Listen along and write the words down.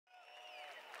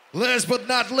Last but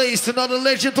not least, another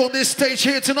legend on this stage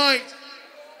here tonight.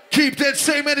 Keep that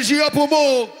same energy up or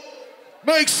more.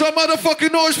 Make some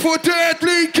motherfucking noise for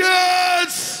Deadly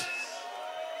Kids!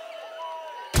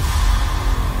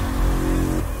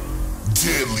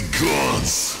 Deadly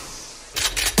Guns.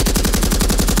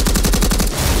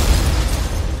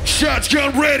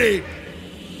 Shotgun ready!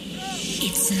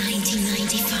 It's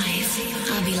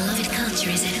 1995. Our beloved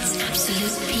culture is at its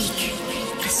absolute peak.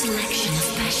 A selection of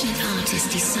passionate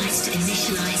artists decides to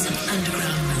initialize an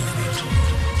underground movement.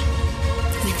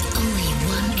 With only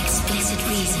one explicit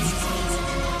reason.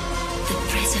 The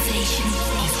preservation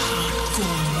of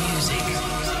hardcore music.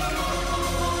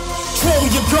 Throw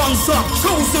your guns up,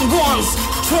 chosen ones.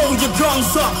 Throw your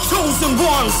guns up, chosen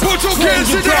ones. Put your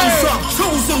guns in the air. Up,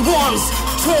 chosen ones.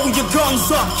 Throw your guns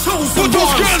up, chosen Put those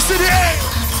ones. guns in the air.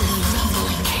 After the rumble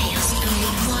and chaos, only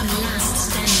one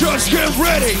last stand. Shots get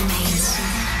ready.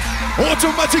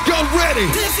 Automatic gun ready.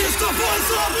 This is the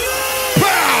voice of you.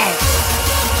 Pow!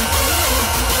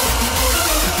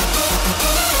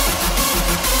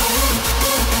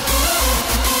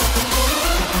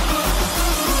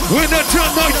 When the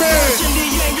time nightmare. In the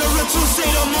anger, a true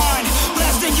state of mind.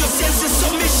 Blasting your senses,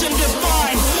 submission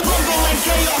divine. Rumble and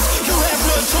chaos, you have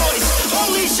no choice.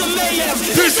 Unleash your mayhem.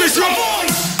 This is your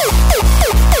voice.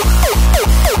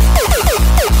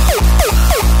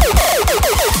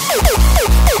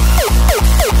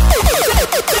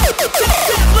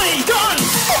 Deadly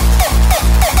Guns.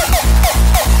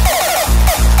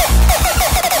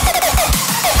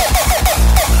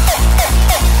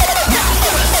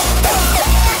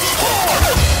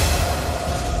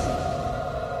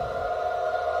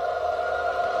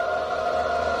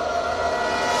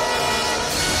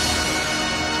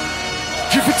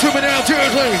 Give it to me now,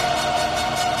 Deadly.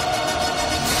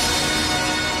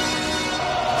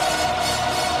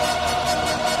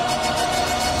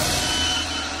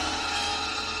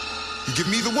 You give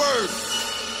me the word.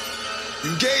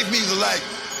 You gave me the light.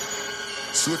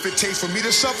 So if it takes for me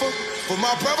to suffer, for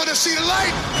my brother to see the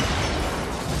light,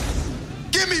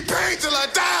 give me pain till I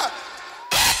die.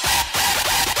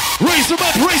 Raise them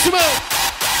up, raise them up.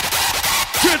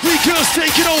 Deadly Guns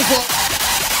taking over.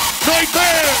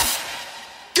 Nightmare.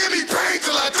 Give me pain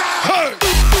till I die. Hey.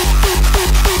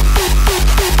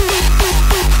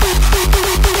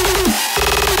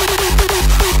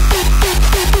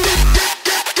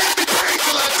 Give me pain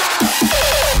till I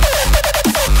die.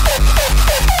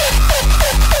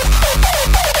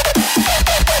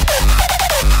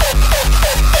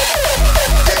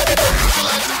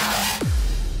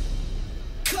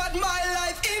 Cut my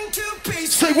life into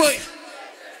pieces. Say what?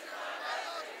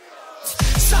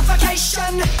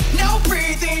 Suffocation, no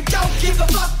breathing. Don't give a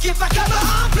fuck if I come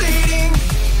out bleeding.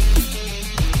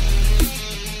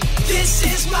 This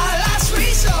is my last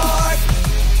resort.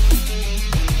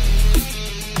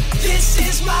 This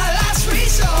is my last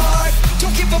resort.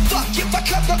 Don't give a fuck if I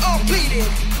cover up bleeding.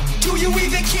 Do you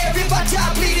even care if I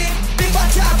die bleeding? If I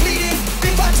die bleeding?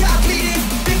 If I die bleeding?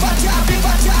 If I die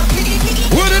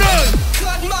bleeding? What it up?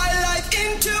 Cut my life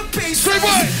into pieces. Say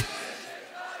what?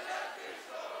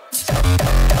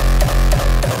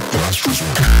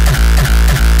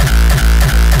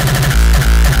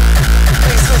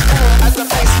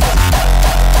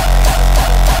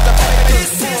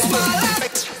 This is my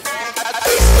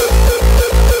life.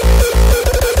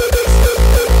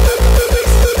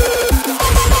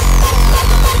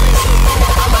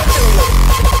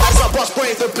 As I bust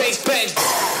brains, the bass bang.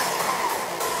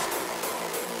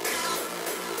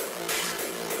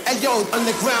 Hey yo,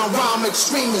 underground rhyme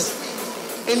extremist.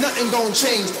 Ain't nothing gonna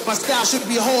change. My style should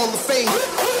be Hall of Fame.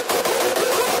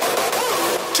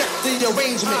 Check the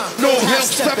arrangement. No help,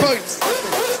 step out.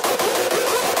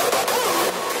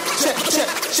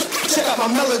 Check out my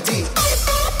melody.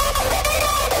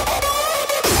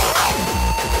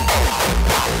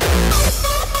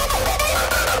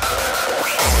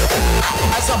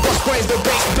 As I bust brains, the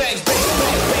bass bang.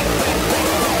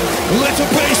 Let the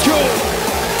bass go.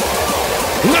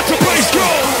 Let the bass go.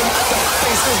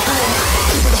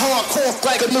 Keep it hardcore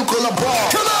like a nuclear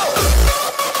bomb. Come on!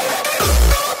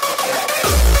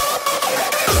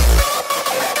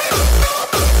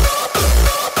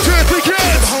 Deadly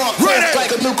Kids. Hardcore Ready.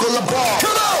 like a nuclear bomb.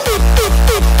 Come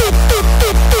on!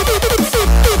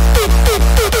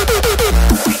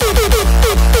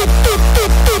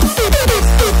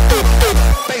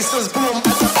 Bases boom.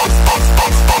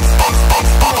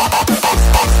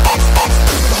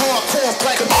 Hardcore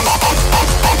like a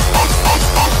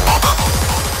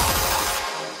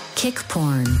Kick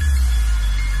porn.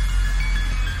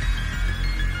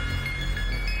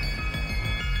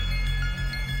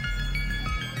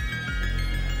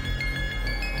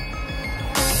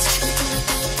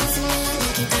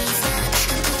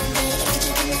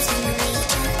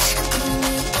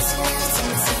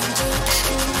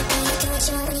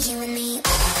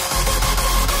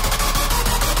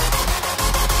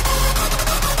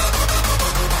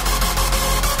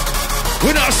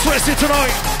 We're not stressing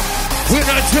tonight. We're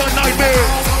not doing nightmare.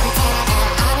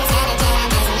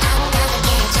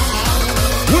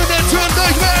 We're not doing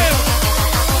nightmare.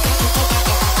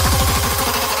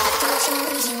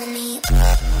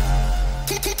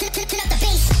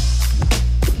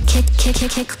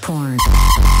 Kick porn.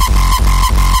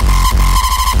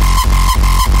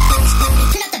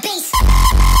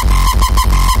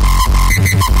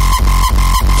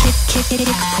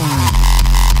 Kick porn.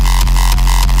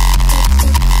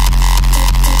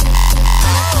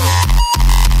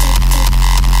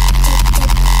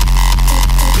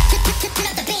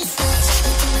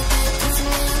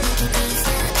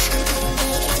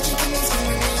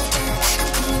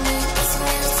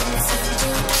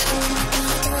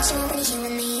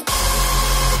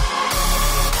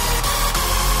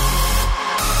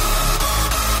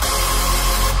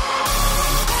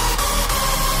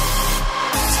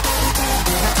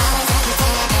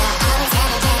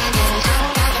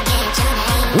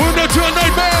 We're not doing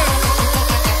nightmare.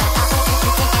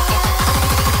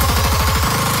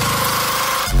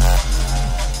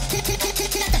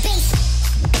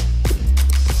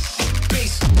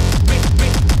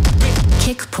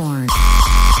 Kick porn.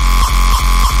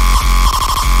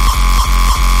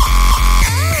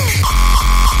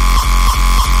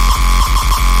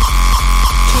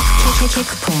 Kick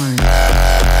porn.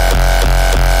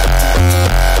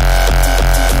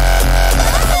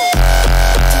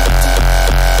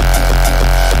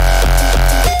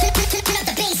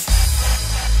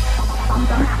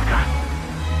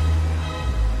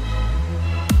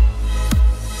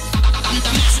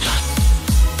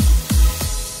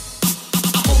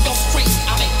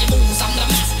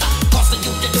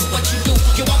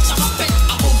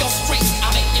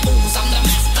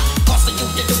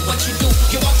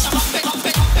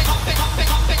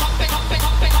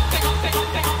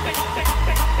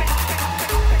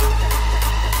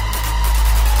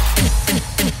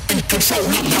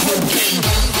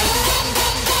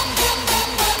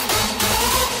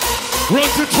 Run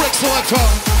the trick selector.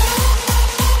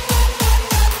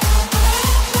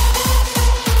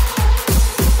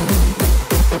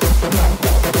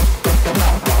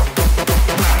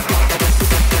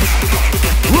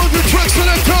 Run the trick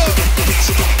selector.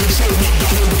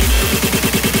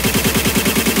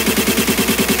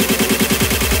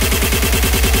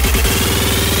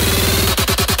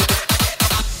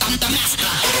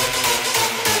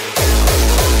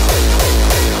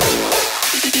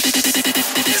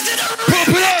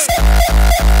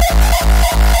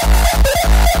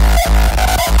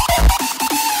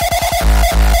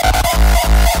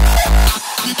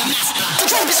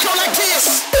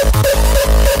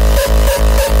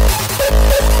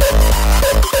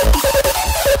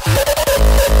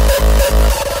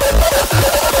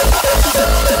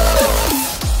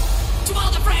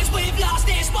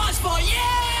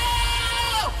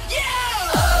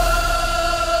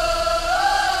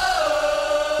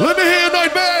 Let me hear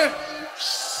Nightmare.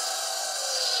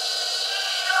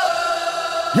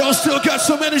 Y'all still got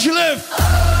some energy left.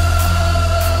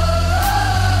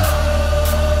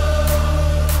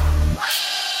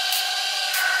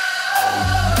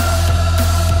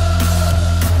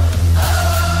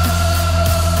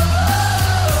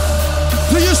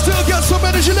 Do you still got some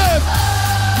energy left?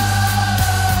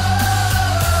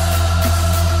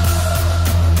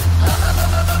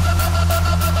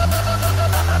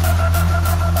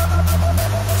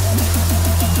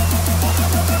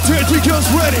 Dirty girls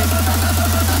ready.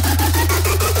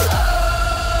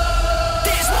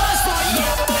 This one's for you.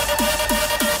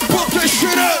 Pump this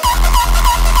shit up.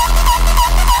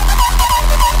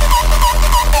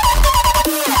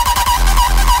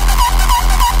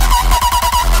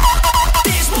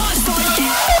 This one's for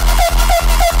you.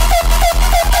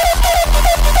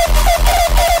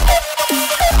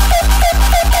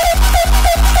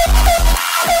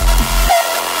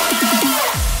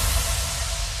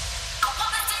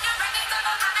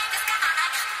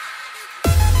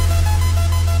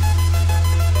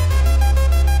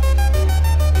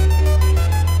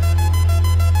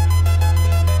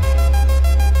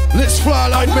 Let's fly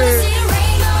like me.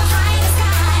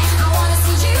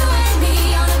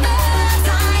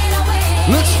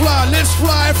 Let's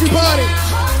fly, everybody.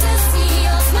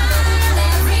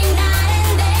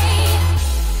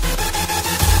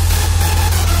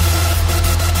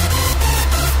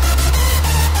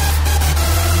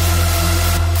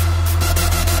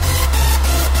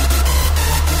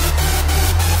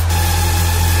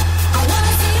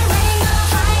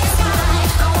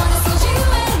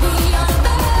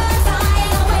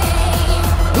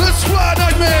 Let's fly,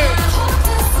 Nightmare.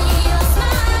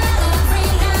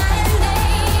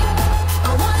 I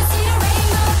wanna see the rain.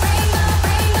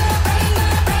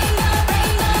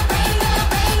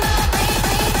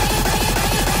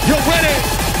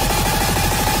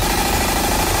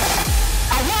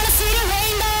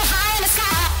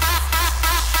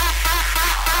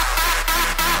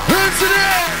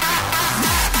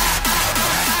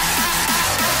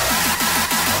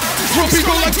 from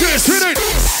people like this, hit it!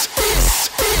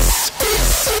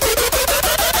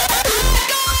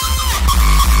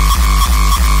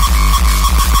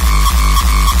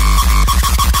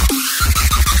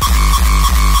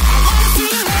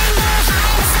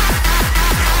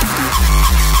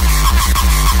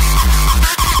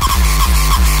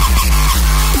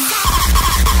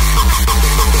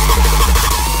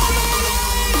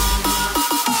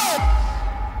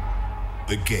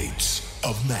 The gates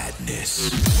of madness.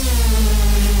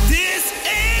 This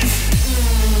is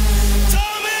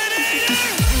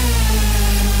Dominator.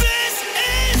 This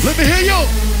is. Let me hear you.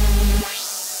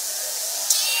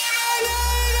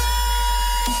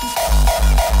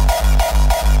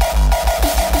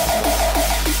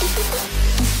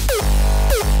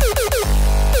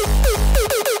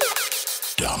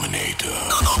 Dominator.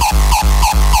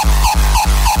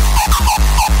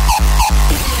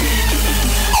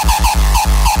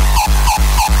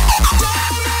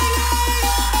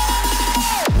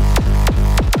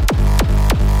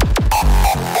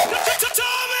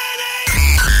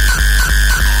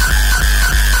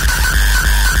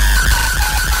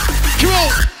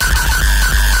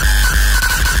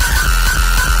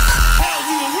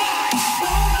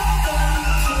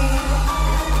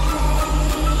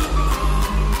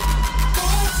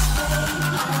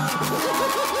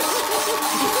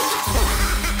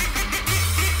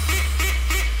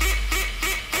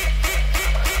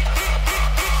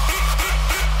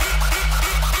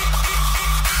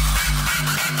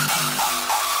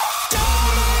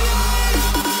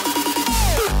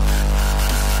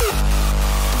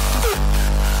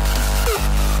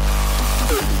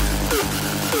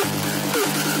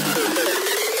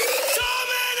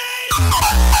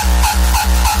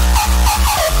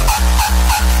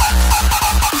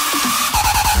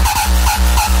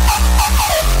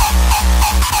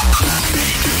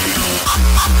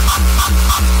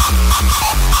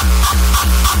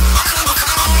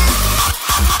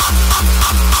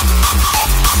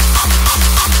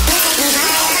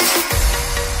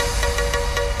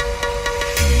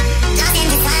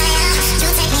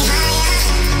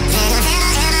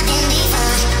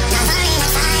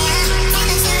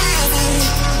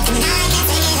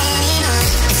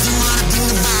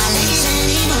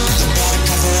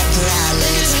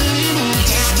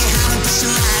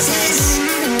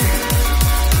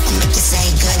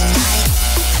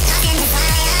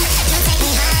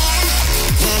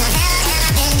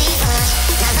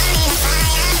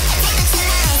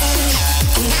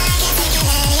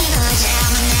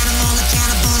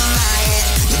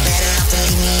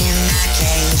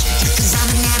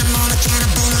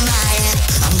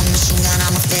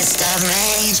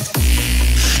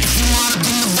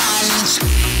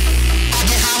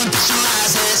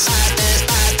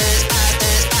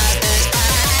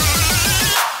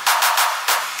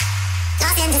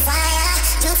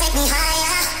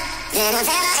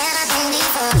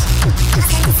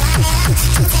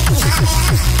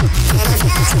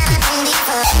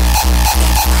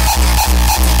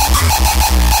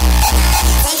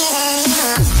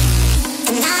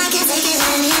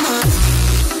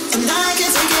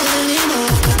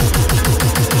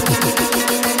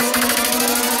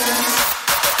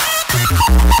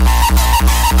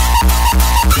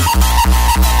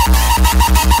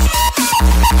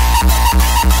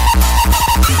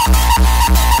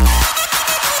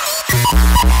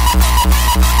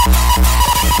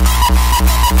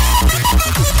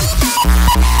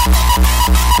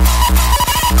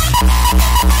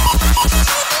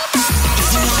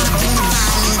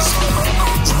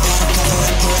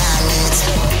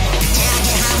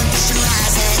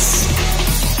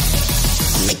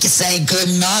 Say good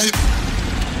night.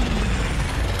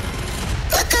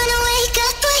 We're gonna wake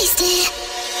up wasted.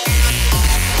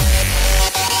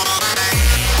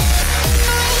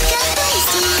 Wake up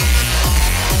wasted.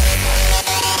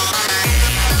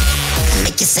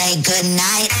 Make you say good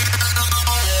night.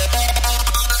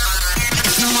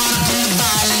 If you wanna do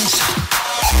violence.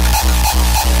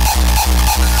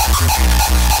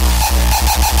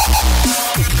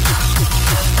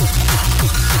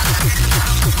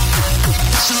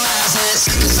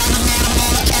 Cause I'm an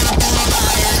animal, I cannot be a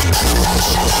lion. I'm a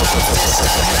machine gun, I'm a fist of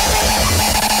rain.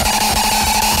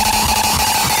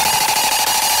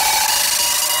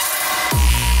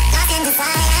 Lost in the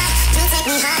fire, you take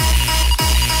me high.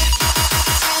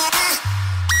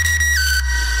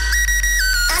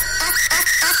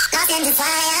 Lost in the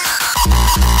fire.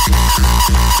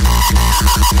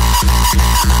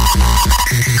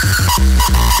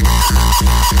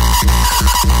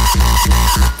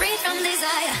 Free from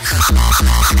desire.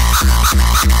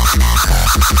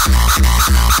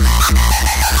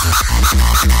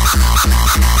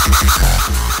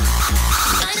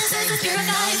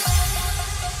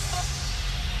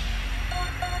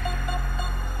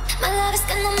 My lover's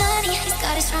got no money, he's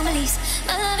got his strong beliefs.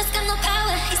 My lover's got no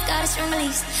power, he's got his strong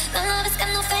beliefs. My lover's got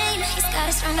no fame, he's got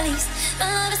his strong beliefs. My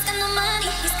lover's got no money,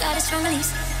 he's got his strong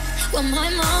beliefs. Want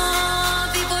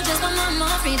more, people just want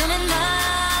more freedom and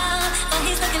love. What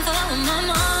he's looking for, want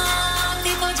more,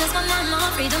 people just want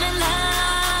more freedom and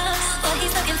love. What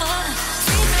he's looking for,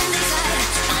 free from desire,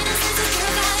 find a sense of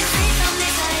pure vibe, free from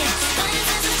desire, find a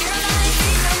sense of pure vibe,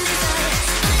 free from desire,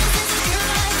 find a sense of pure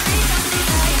vibe, free from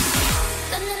desire.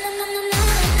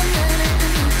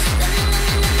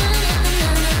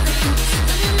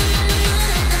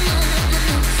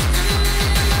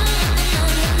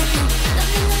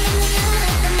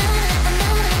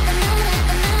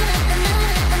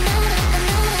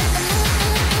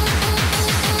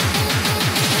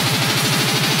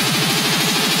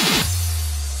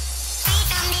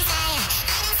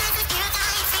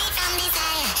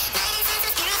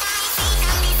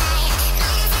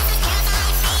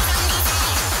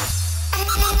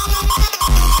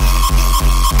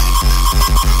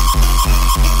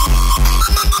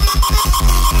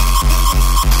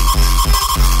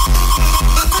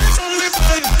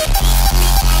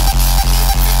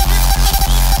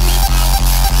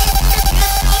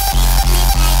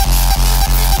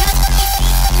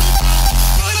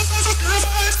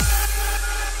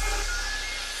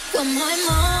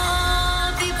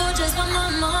 More, people just want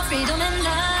more freedom and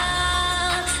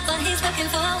love. What he's looking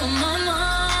for,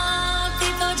 more,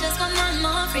 people just want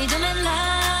more freedom and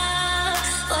love.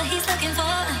 What he's looking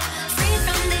for, free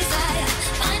from desire,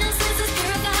 find a sense of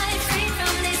pure vibe, free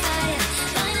from desire,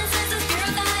 find a sense of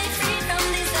pure vibe, free from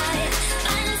desire,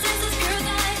 find a sense of pure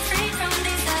vibe, free from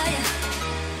desire.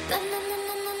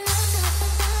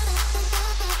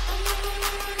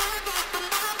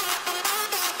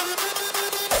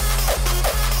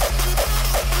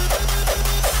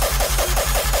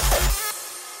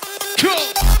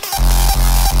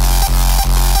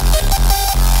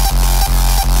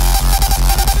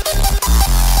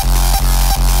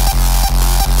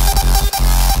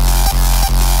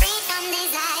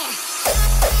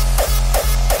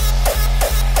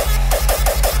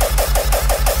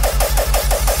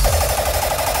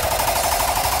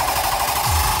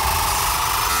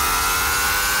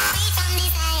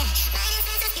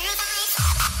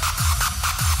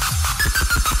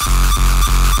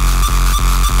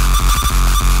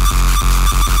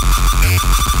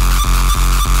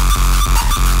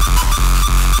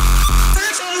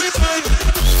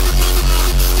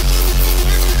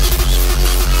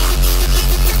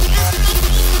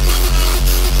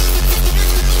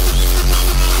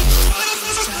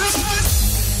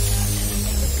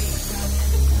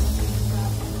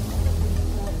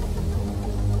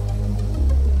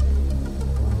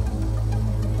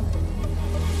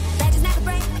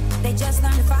 They just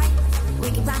learn to fight.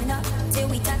 We keep climbing up till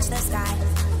we touch the sky.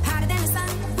 Hotter than the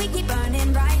sun, we keep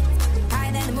burning bright.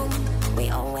 Higher than the moon, we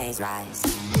always rise.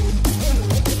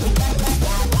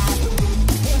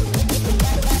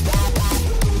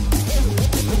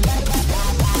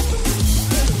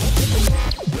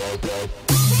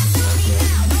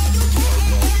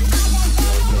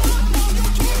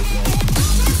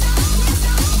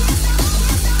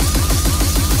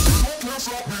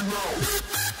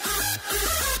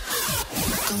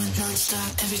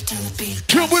 Every time the beat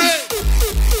come with it.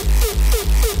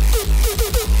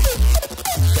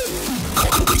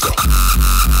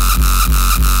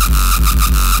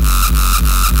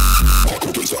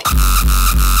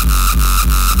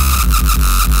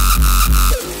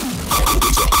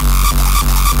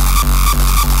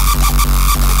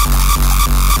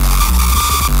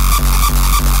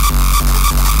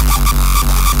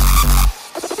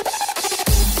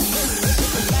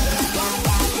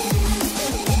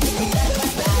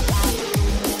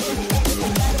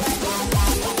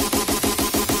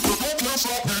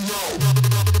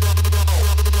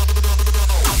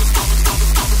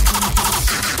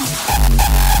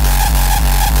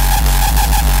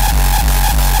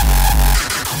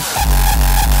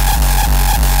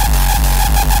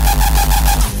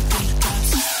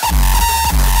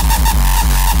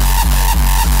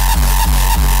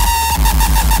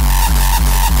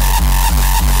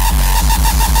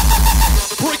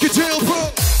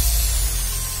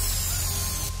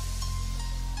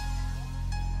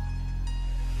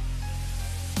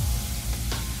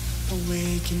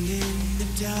 Awakened in the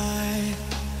dark,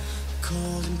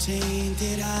 cold and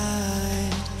tainted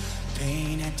eyed,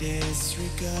 pain I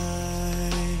disregard.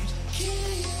 Can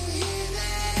you hear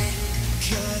that?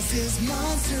 This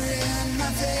monster in my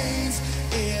veins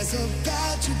is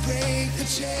about to break the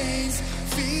chains.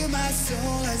 Feel my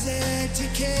soul as it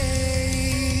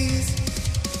decays.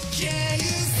 Can you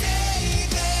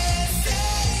save it,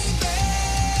 save it?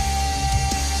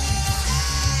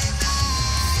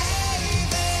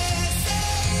 Save it,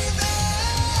 save it.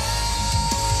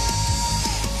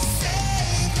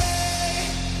 Save it.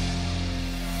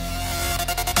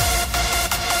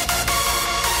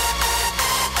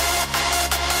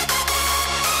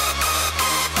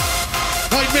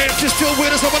 Nightmare, if you're still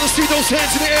with us, I want to see those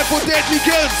hands in the air for Deadly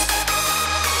Guns.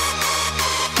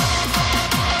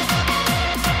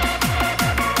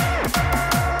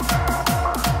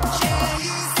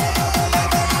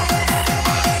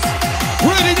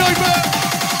 Ready, Nightmare?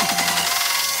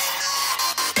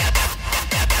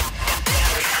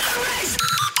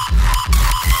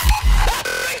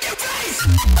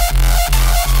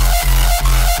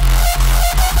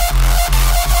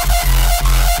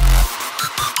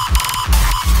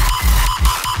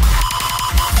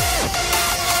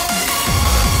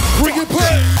 Bring it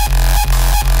back.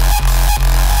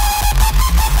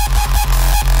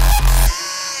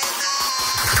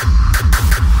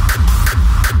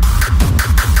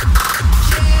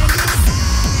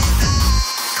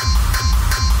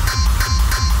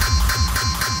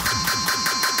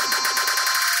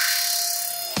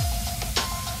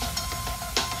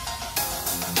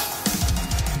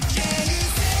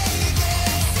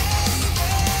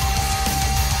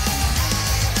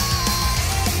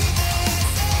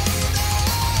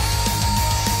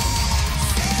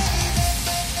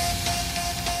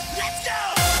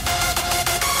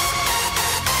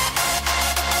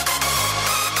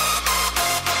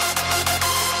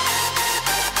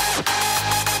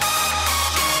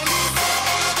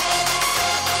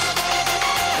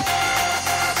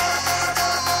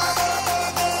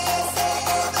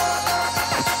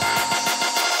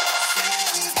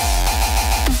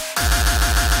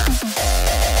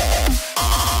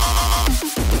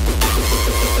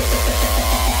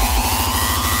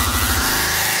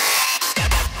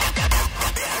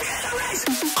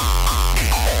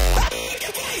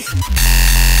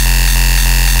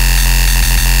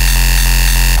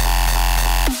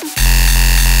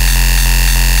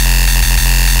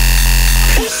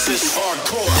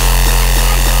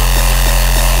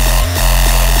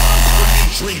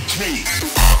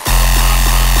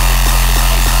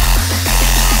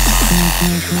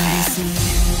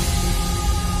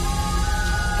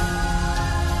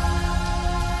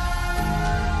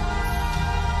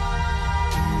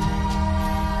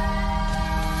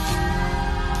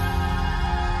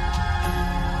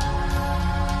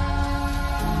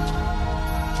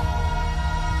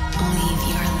 Leave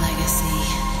your legacy.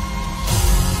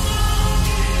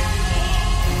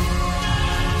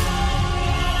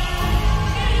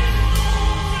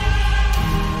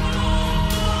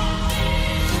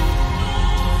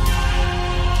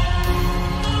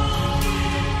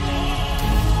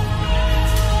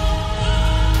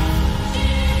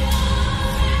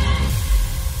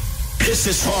 This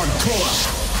is hardcore.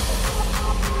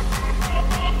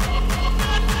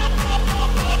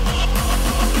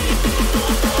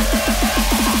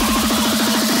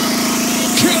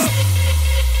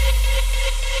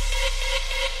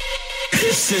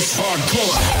 This is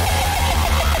hardcore.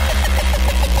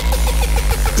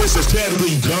 This is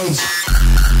Deadly Guns.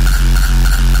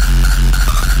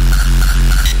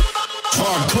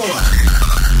 Hardcore.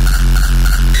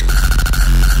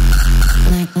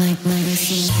 Like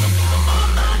legacy.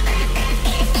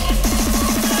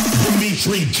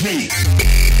 Dimitri G.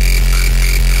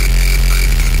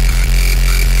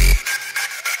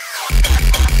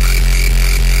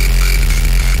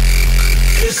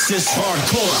 This is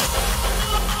hardcore.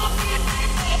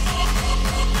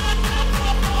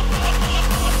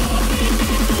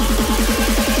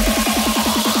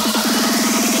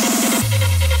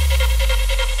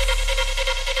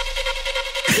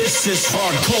 This is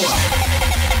hardcore.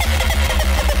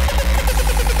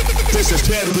 This is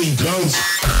Deadly Guns.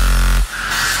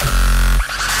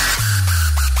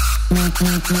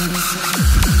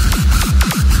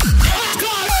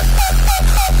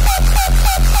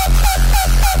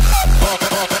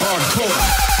 Hardcore.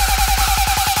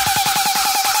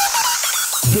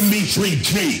 Dimitri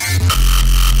G.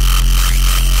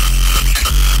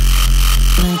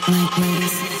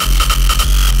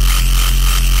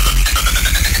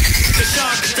 The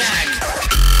Shark Attack.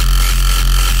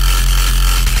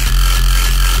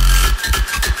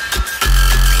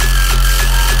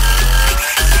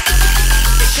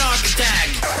 The Shark Attack.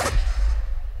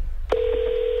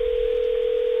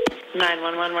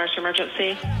 911, where's your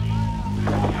emergency?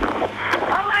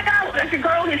 Oh my gosh, there's a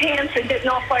girl who's pants and bitten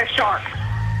off by a shark.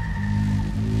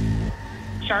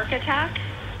 Shark attack?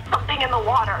 Something in the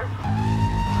water.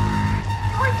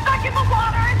 We're stuck in the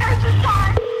water and there's a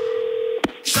shark.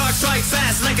 Sharks strike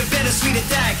fast like a bittersweet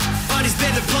attack. Bodies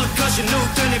bend the blood cushion, no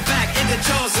turning back. In the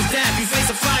jaws of death, you face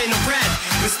a fire and a breath.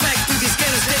 Respect to these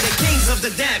killers, they're the kings of the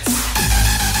depths.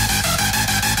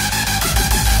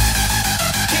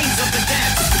 Kings of the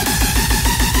depths.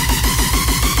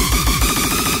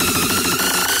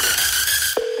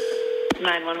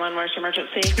 911, where's your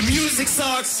emergency? The music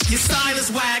sucks, your style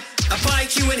is whack. I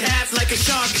bite you in half like a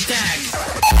shark attack.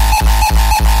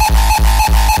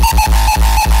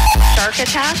 Shark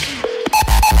attack?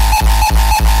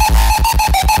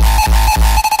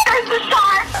 There's a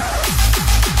shark.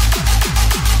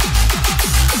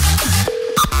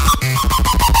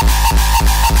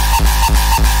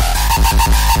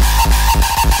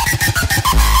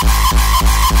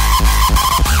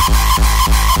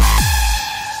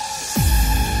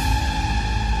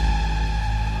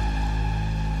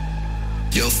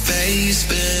 Your face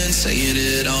been saying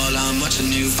it all. I'm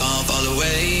watching you fall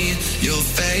away. You're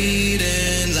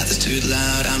fading, life is too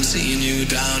loud. I'm seeing you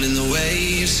drown in the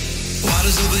waves.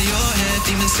 Water's over your head,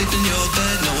 demons sleep in your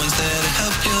bed. No one's there to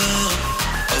help you.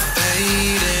 Oh,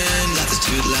 fading, life is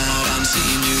too loud. I'm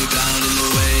seeing you drown in the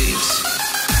waves.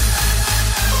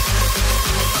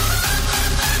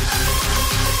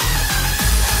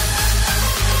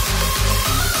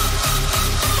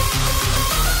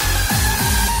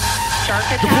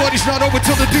 The party's not over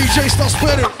till the DJ starts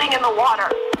spinning. Something in the water.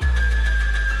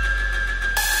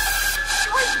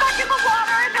 We're stuck in the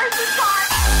water and there's a shark.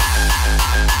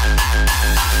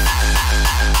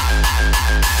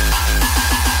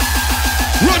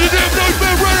 Run it down,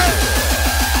 Nightmare, run it!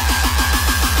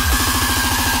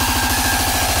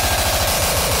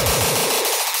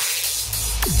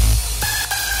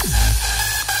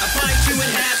 I bite you in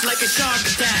half like a shark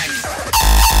attack.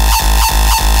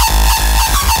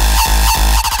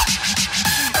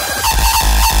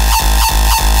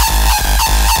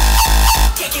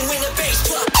 Taking when the bass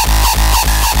drop.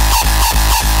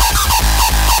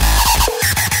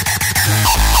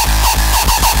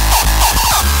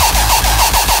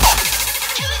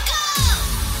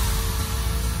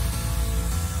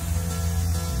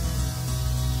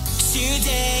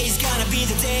 Today is gonna be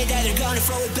the day that they're gonna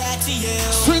throw it back to you.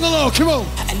 Sing along, come on.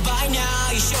 And by now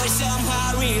you should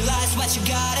somehow realize what you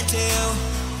gotta do.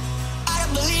 I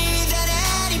don't believe that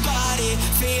anybody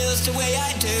feels the way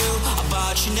I do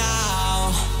about you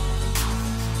now.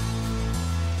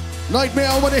 Nightmare,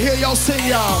 I wanna hear y'all sing,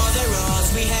 y'all. All the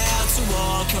roads we have to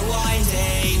walk are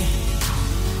winding,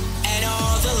 and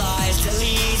all the lies that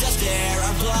lead us there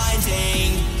are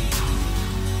blinding.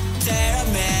 There are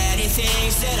many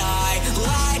things that I'd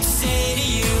like to say to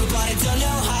you, but I don't know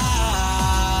how.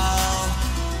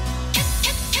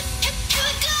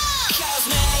 Cause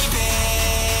maybe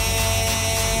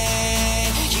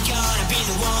you're gonna be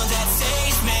the one that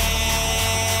saves me.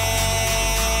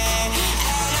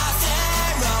 And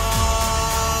after all,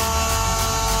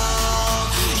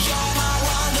 you're my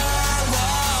wonder.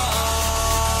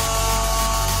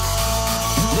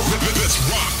 Let's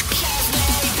rock.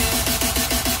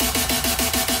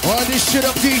 Wind this shit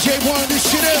up, DJ, wind this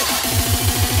shit up.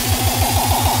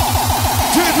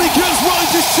 Deadly Kills, wind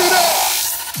this shit up.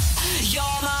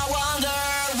 You're my wonder.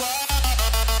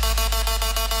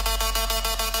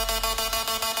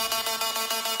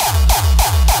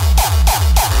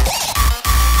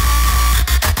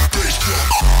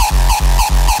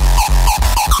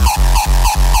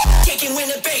 Taking when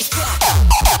the bass drop.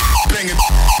 Bang it.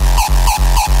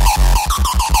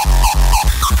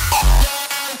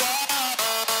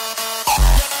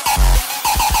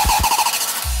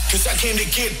 Cause I came to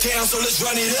get down, so let's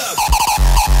run it up.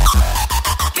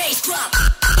 Bass drop.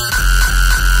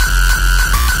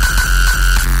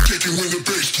 Take it when the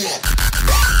bass drop.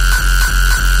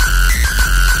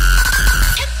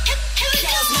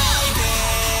 Cause maybe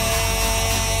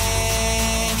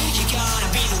you're gonna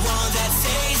be the one that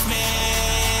saves me.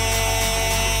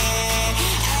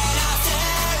 And after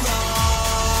all,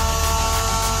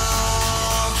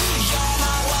 you're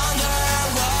my wonder.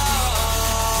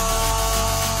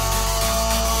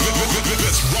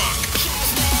 Let's rock.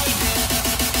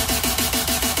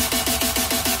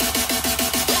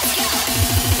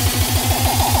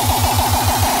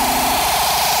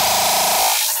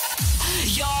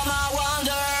 You're my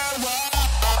wonder.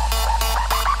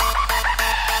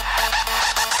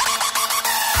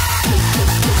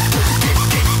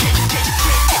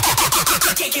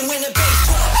 Taking when the bass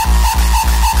drop.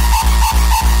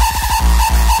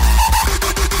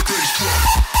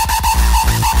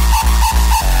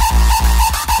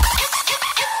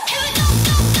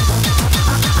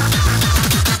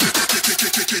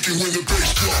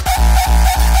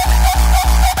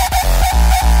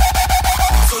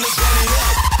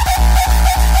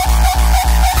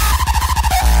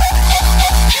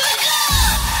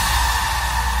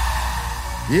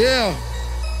 Yeah.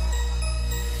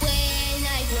 When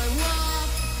I grow up,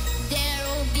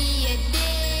 there'll be a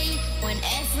day when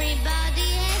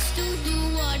everybody has to do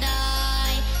what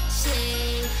I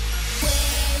say.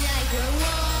 When I grow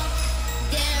up,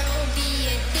 there'll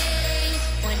be a day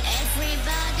when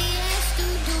everybody has to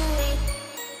do it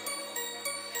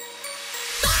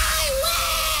my way.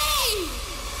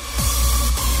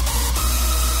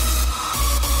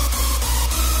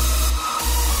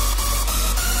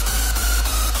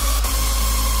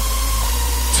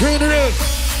 Turn it up.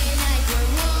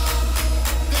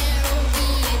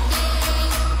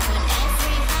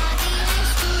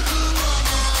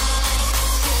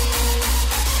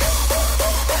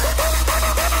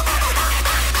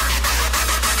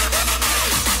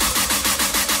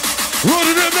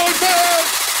 Running them Nightmare.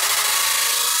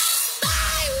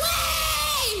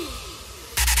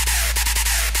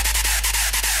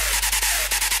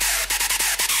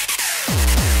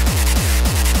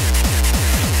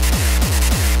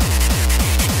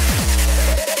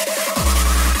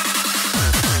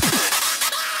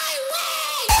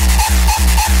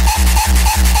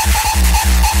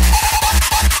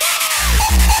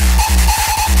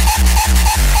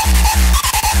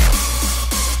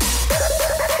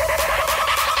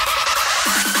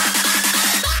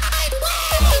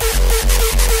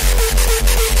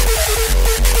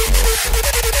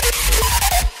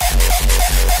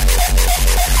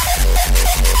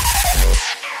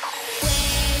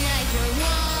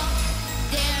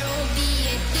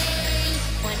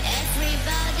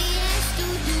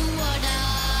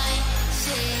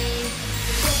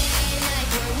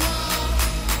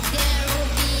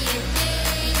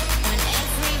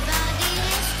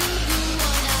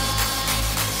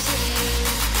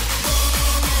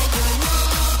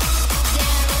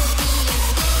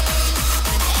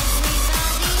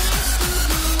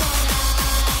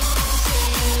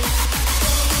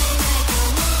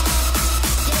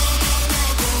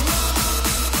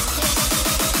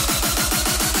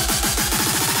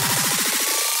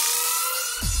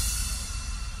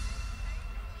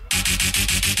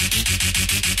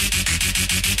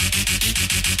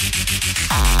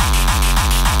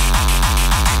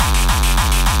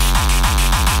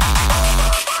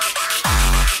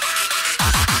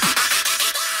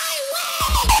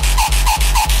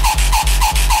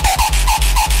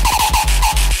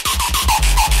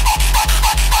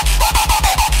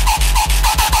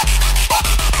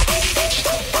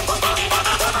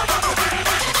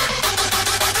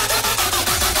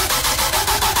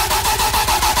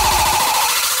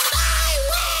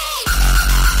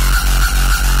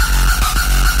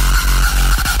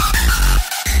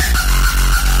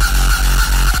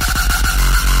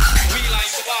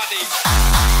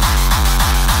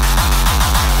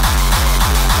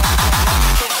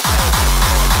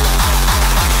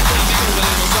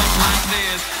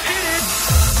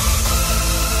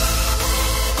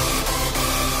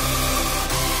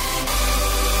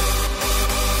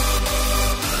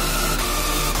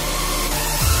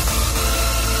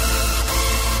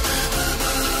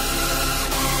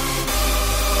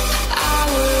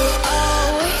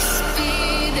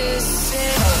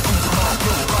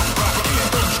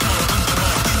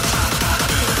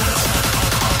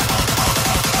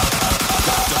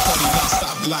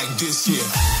 Like this, yeah.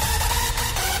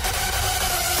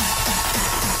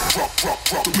 Drop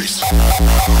the bass. Can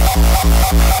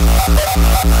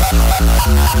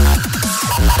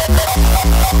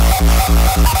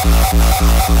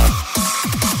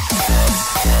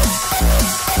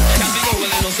we go a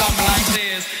little something like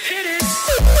this? Hit it.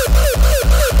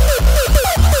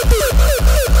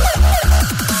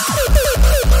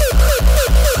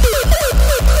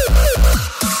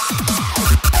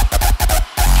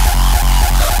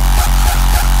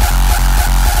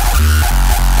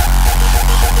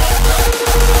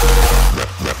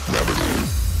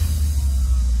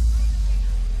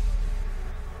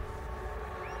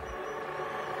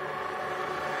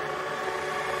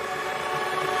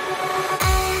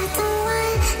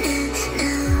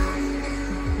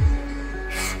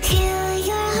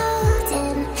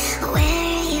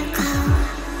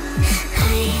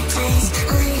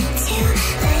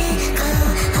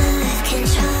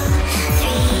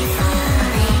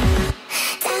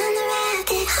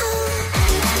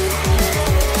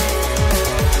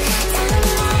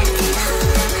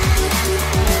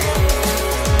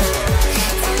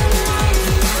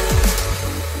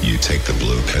 Take the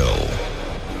blue pill.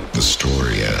 The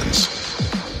story ends.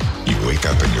 You wake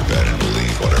up in your bed and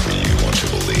believe whatever you want to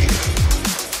believe.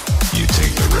 You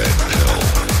take the red pill.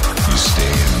 You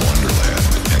stay in Wonderland,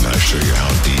 and I show you how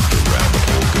deep the rabbit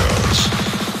hole goes.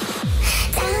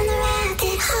 Down the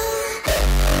rabbit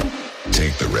hole.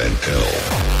 Take the red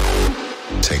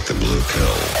pill. Take the blue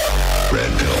pill.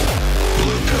 Red pill.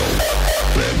 Blue pill.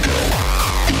 Red pill.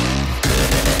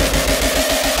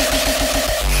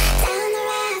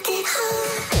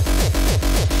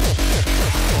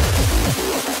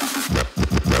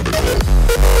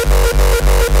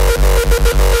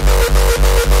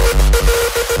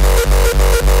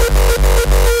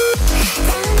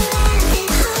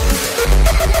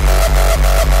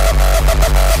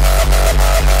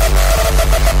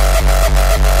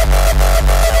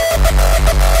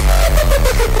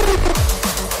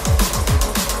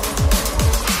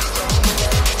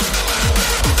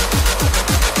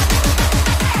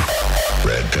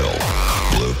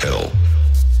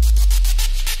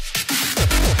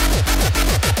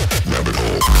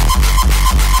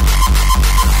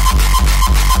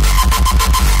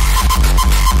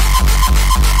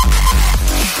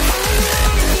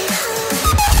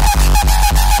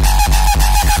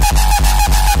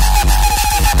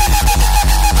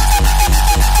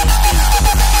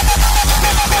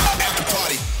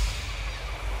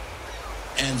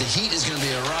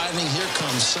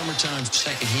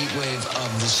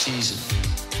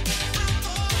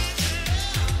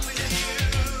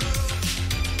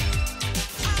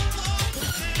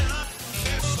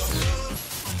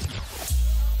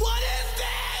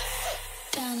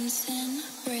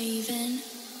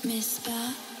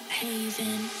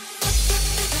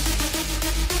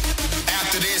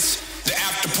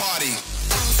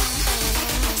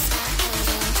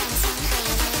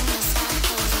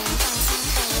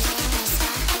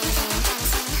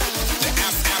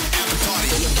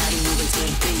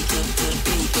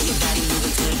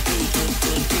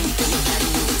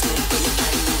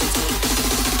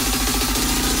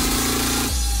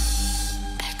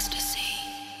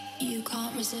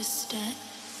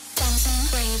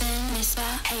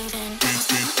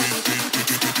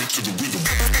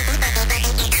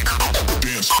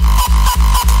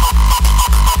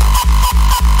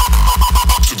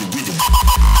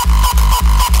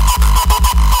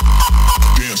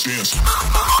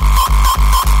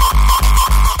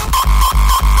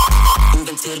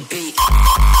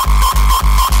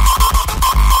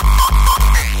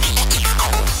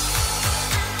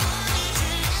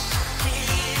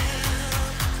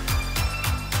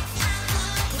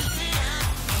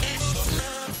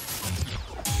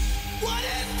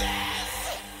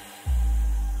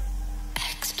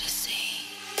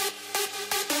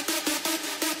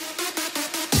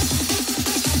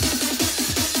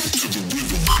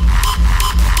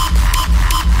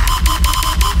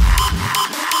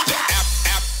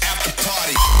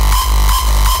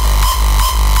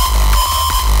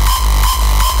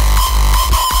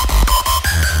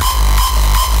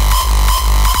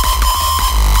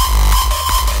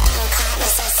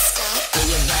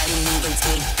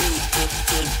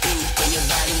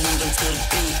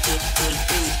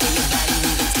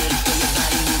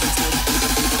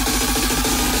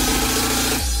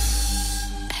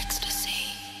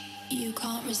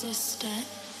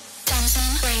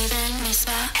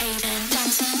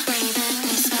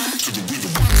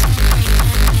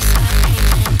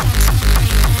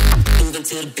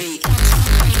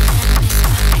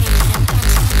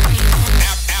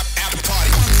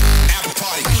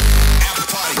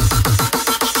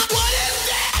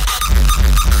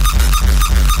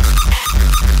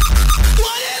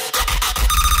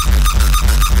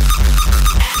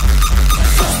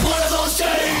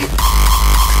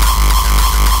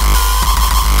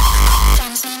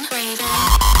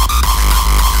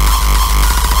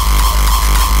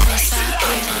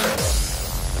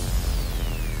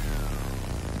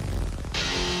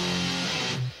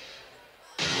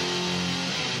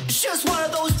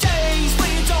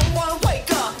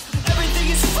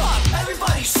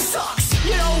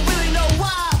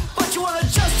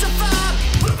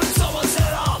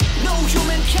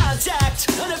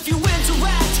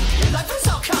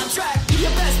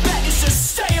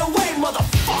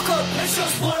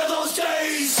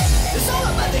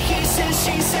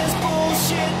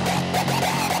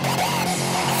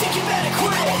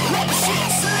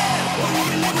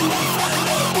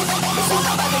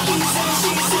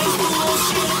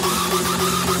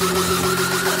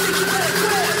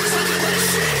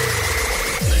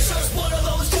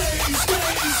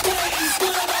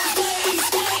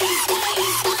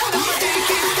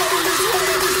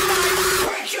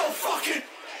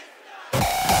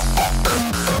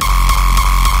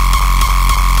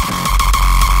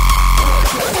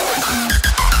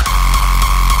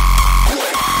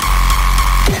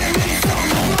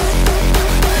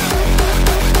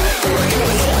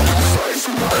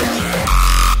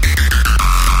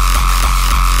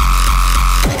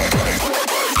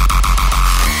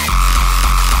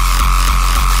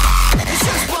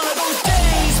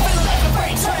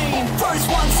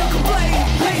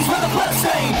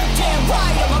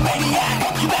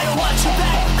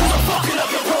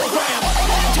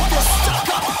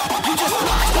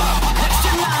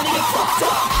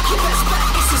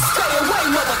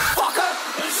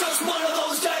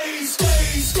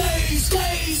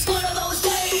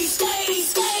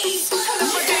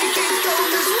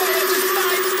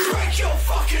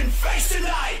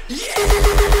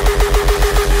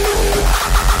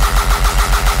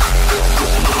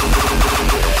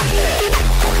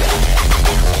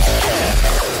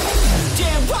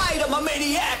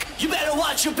 maniac. You better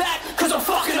watch your back, cause I'm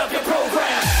fucking up your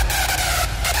program.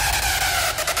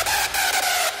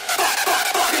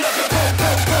 Fucking up your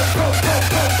program.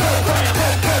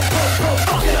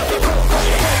 Fucking up your program.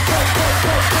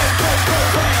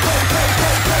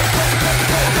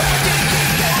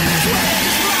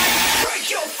 Break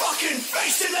your fucking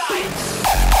face tonight.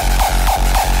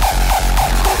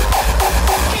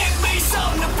 Give me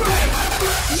something to break.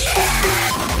 Yeah.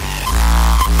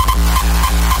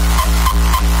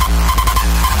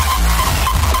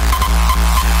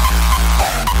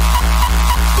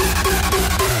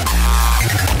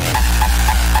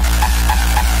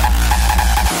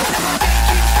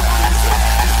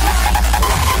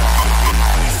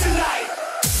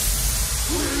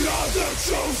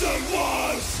 Chosen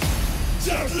ones,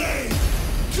 deadly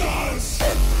guns.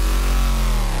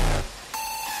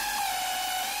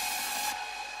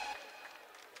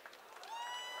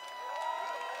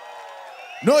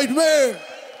 Nightmare,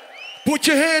 put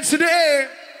your hands in the air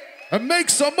and make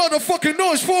some motherfucking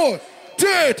noise for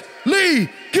Deadly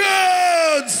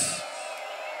Guns.